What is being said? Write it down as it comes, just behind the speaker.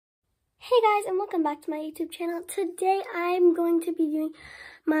Hey guys, and welcome back to my YouTube channel. Today I'm going to be doing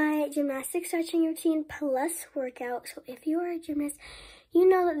my gymnastics stretching routine plus workout. So if you are a gymnast, you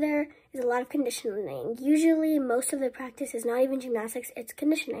know that there is a lot of conditioning. Usually most of the practice is not even gymnastics, it's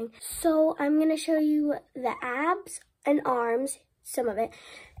conditioning. So I'm going to show you the abs and arms, some of it.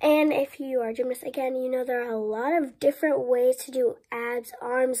 And if you are a gymnast, again, you know there are a lot of different ways to do abs,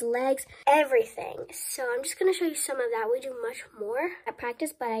 arms, legs, everything. So I'm just going to show you some of that. We do much more at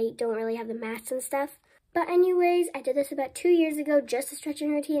practice, but I don't really have the mats and stuff. But anyways, I did this about 2 years ago, just a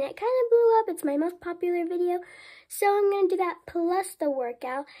stretching routine. It kind of blew up. It's my most popular video. So I'm going to do that plus the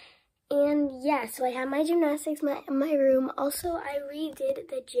workout. And yeah, so I have my gymnastics mat in my room. Also, I redid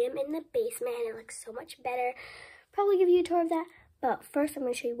the gym in the basement and it looks so much better. Probably give you a tour of that. But first, I'm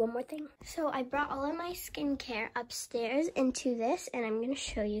going to show you one more thing. So I brought all of my skincare upstairs into this, and I'm going to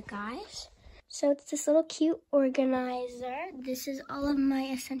show you guys. So it's this little cute organizer. This is all of my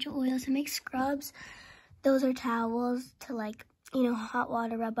essential oils to make scrubs. Those are towels to, like, you know, hot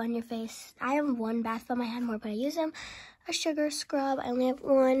water rub on your face. I have one bath bomb. I had more, but I use them. A sugar scrub. I only have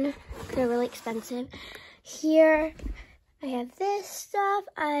one. They're really expensive. Here, I have this stuff.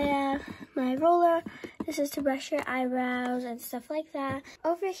 My roller. This is to brush your eyebrows and stuff like that.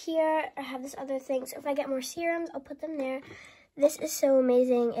 Over here, I have this other thing. So if I get more serums, I'll put them there. This is so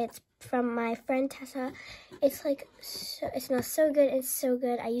amazing. It's from my friend Tessa. It's like, it smells so good. It's so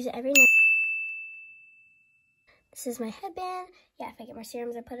good. I use it every night. This is my headband. Yeah, if I get more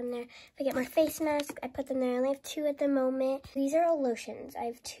serums, I put them there. If I get more face masks, I put them there. I only have 2 at the moment. These are all lotions. I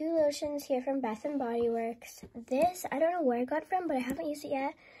have 2 lotions here from Bath & Body Works. This, I don't know where I got it from, but I haven't used it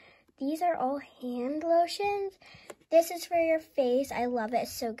yet. These are all hand lotions. This is for your face. I love it.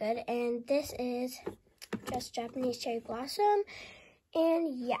 It's so good. And this is just Japanese cherry blossom.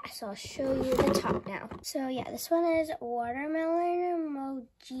 And yeah, so I'll show you the top now. So yeah, this one is watermelon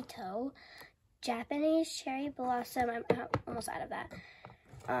mojito. Japanese cherry blossom. I'm almost out of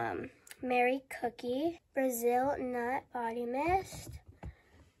that. Mary cookie. Brazil nut body mist.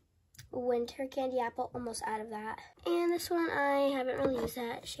 Winter candy apple, almost out of that. And this one, I haven't really used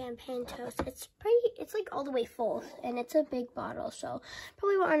that. Champagne toast. It's like all the way full, and it's a big bottle, so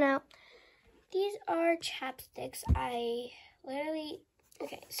probably won't run out. These are chapsticks.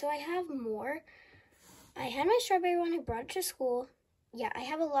 Okay, so I have more. I had my strawberry one, I brought it to school. Yeah, I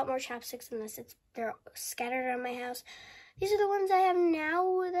have a lot more chapsticks than this. They're scattered around my house. These are the ones I have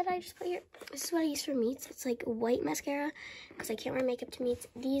now that I just put here. This is what I use for meets. It's like white mascara because I can't wear makeup to meets.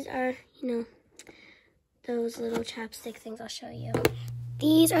 These are, you know, those little chapstick things I'll show you.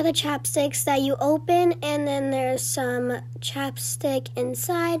 These are the chapsticks that you open, and then there's some chapstick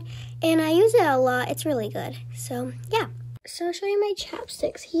inside, and I use it a lot. It's really good. So, yeah. So I'll show you my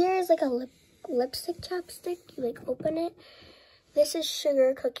chapsticks. Here is like a lipstick chapstick. You like open it. This is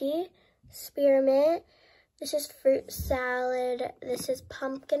sugar cookie, spearmint. This is fruit salad. This is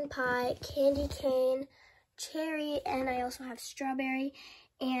pumpkin pie, candy cane, cherry, and I also have strawberry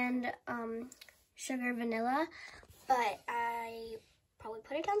and sugar vanilla. But I probably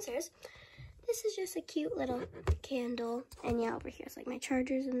put it downstairs. This is just a cute little candle. And yeah, over here is like my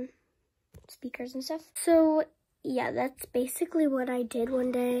chargers and speakers and stuff. So yeah, that's basically what I did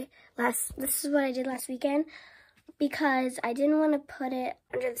one day. This is what I did last weekend because I didn't want to put it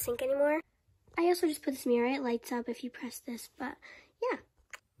under the sink anymore. I also just put this mirror. It lights up if you press this, but yeah.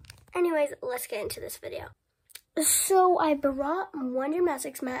 Anyways, let's get into this video. So I brought one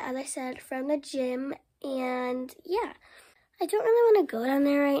gymnastics mat, as I said, from the gym, and yeah. I don't really want to go down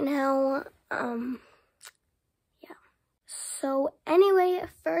there right now. Yeah. So anyway,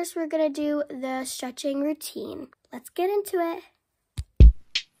 first we're gonna do the stretching routine. Let's get into it.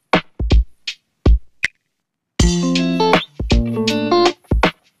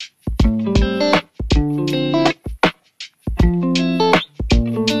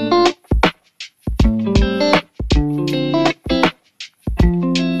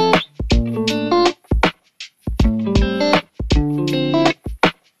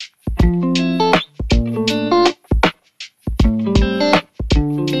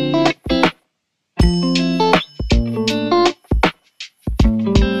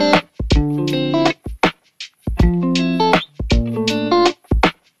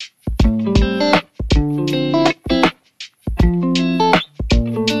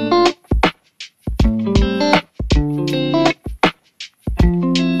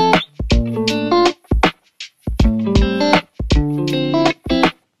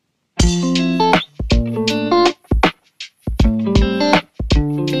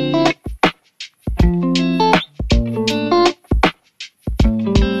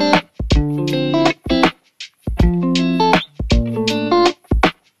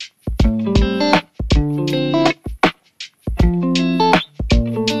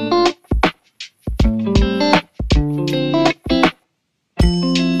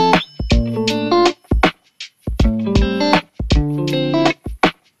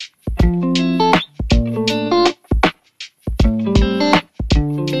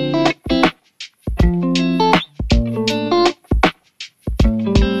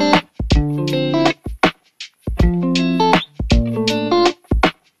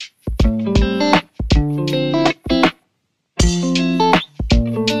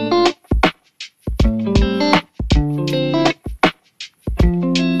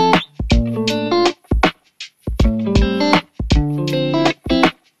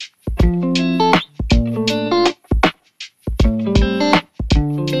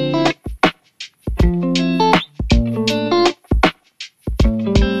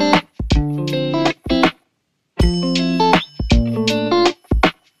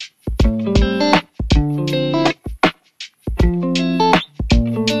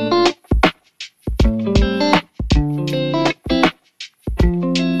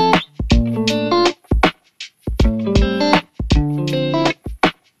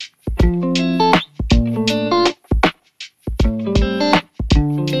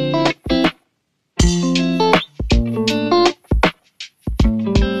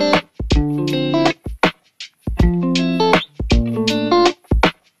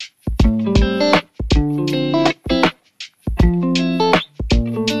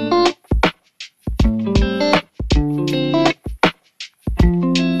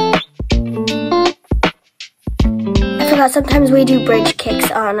 sometimes we do bridge kicks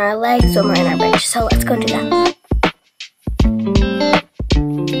on our legs when we're in our bridge. So let's go do that.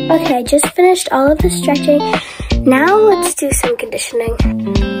 Okay, I just finished all of the stretching. Now let's do some conditioning.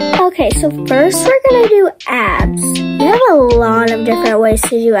 Okay, so first we're gonna do abs. We have a lot of different ways to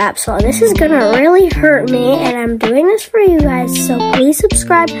do abs, so this is gonna really hurt me, and I'm doing this for you guys, so please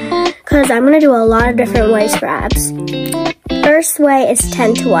subscribe, because I'm gonna do a lot of different ways for abs. First way is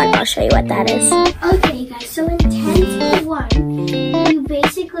 10 to 1. I'll show you what that is. Okay, you guys, so in 10 to 1, you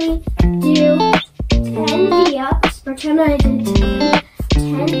basically do 10 V-ups, pretend I did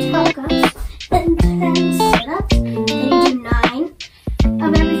 10 tuck-ups, and 10 sit-ups, then you do 9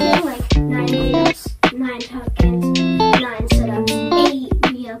 of everything, like 9 V-ups, 9 tuck-ins, 9 sit-ups, 8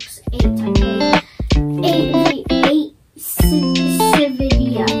 V-ups, 8 tuck-ins, 8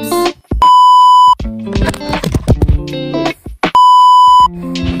 sit-ups.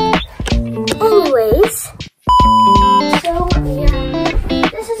 Anyways, so yeah,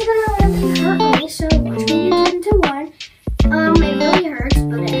 this is gonna really hurt me, so watch me do 10 to 1. It really hurts,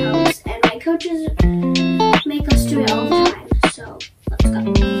 but it helps, and my coaches make us do it all the time, so let's go.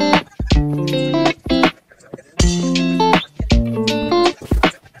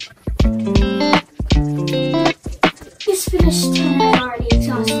 Just finished 10, I'm already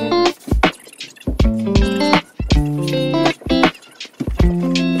exhausted.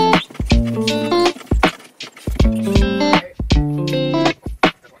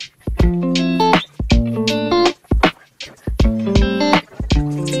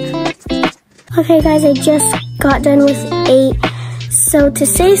 Okay guys, I just got done with 8. So to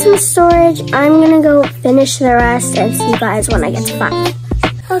save some storage, I'm gonna go finish the rest and see you guys when I get to 5.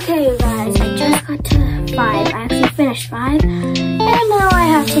 Okay you guys, I just got to 5. I actually finished 5. And now I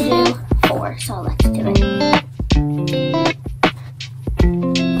have to do 4, so let's do it.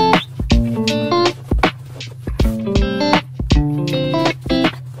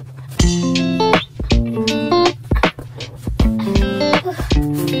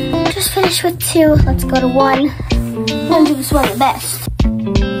 Finish with 2, let's go to 1. I'm gonna do this one the best.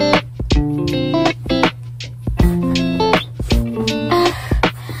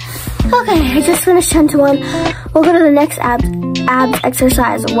 Okay, I just finished 10 to 1. We'll go to the next abs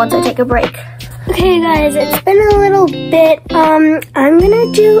exercise once I take a break. Okay guys, it's been a little bit. I'm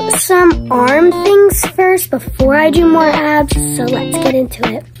gonna do some arm things first before I do more abs, so let's get into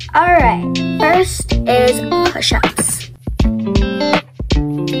it. Alright, first is push-ups.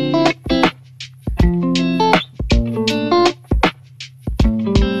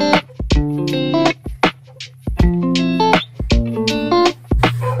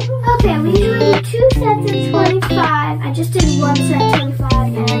 I just did 1 set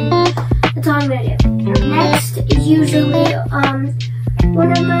 25, and that's all I'm gonna do. Next, usually,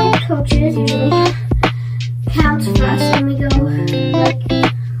 one of my coaches usually counts for us, and we go like,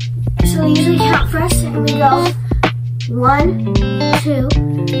 so we usually count for us, and we go 1, 2,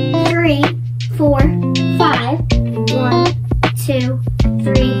 3, 4, 5, 1, 2,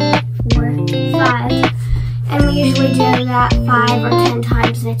 3, 4, 5, and we usually do that 5 or 10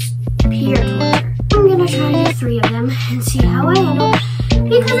 times, and it's pure torture. I'm gonna try to do 3 of them and see how I handle,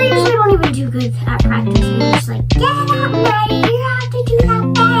 because I usually don't even do good at practice, and I'm just like, get up, mate, you have to do that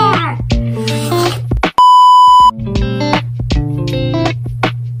better.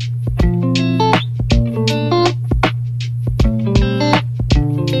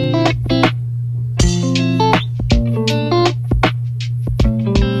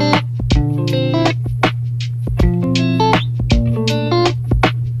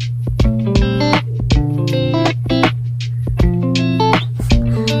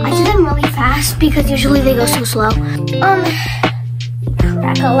 Because usually they go so slow.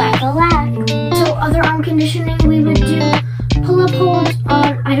 Crack-a-lack-a-lack. So other arm conditioning, we would do pull-up holds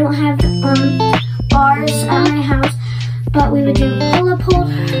on, I don't have bars at my house, but we would do pull-up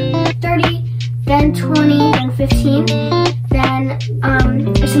hold 30, then 20, then 15. Then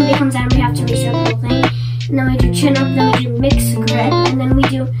if somebody comes down, we have to restart the whole thing. And then we do chin-up, then we do mixed grip, and then we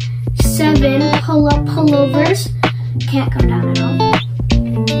do 7 pull-up pullovers. Can't come down at all.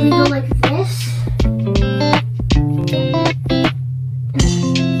 We go like this.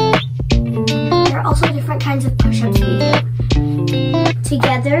 There are also different kinds of push-ups we do.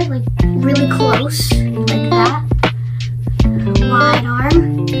 Together, like really close, like that. Wide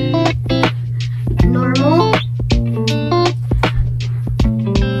arm. Normal.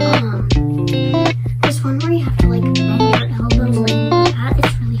 This one where you have to like bend your elbows like that.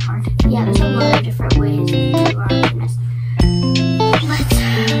 It's really hard. Yeah, there's a lot of different ways to do our fitness. Let's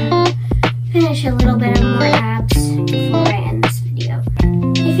finish a little bit of more abs before I end this video.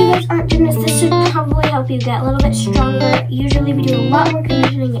 If you guys aren't gymnasts, this should probably help you get a little bit stronger. probably be doing a lot more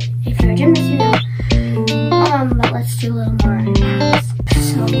conditioning if you're a gymnast, you know. But let's do a little more advanced.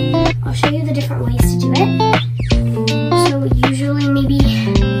 So I'll show you the different ways to do it. So usually maybe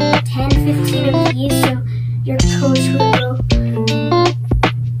 10, 15 of these. So your coach will go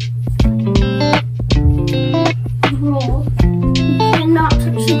roll. You cannot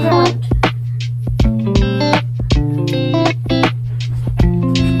touch the ground.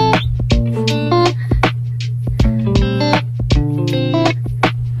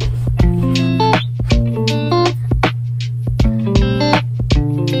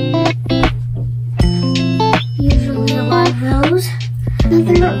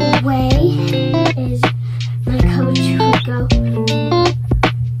 Another way is my coach would go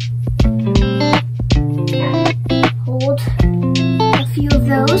hold a few of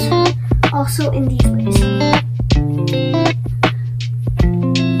those, also in these ways.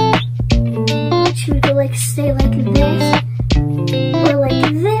 She would go like stay like this, or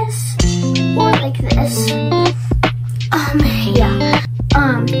like this, or like this.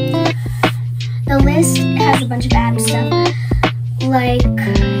 The list has a bunch of ab stuff. Like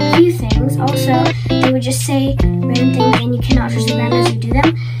a few things. Also, they would just say random things and you cannot touch the ground as you do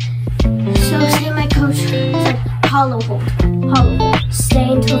them. So say my coach said hollow hold,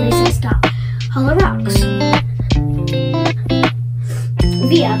 stay until they say stop. Hollow rocks,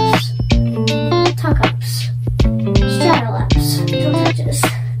 V-ups, tuck-ups, straddle-ups, toe touches,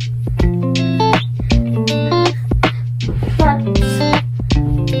 butts,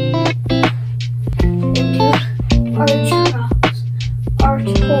 and do arch rocks,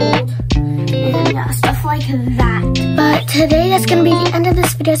 arch hold, and stuff like that. But today that's going to be the end of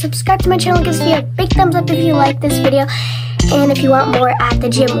this video. Subscribe to my channel, give this video a big thumbs up if you like this video, and if you want more at the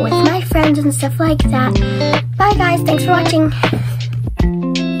gym with my friends and stuff like that. Bye guys, thanks for watching.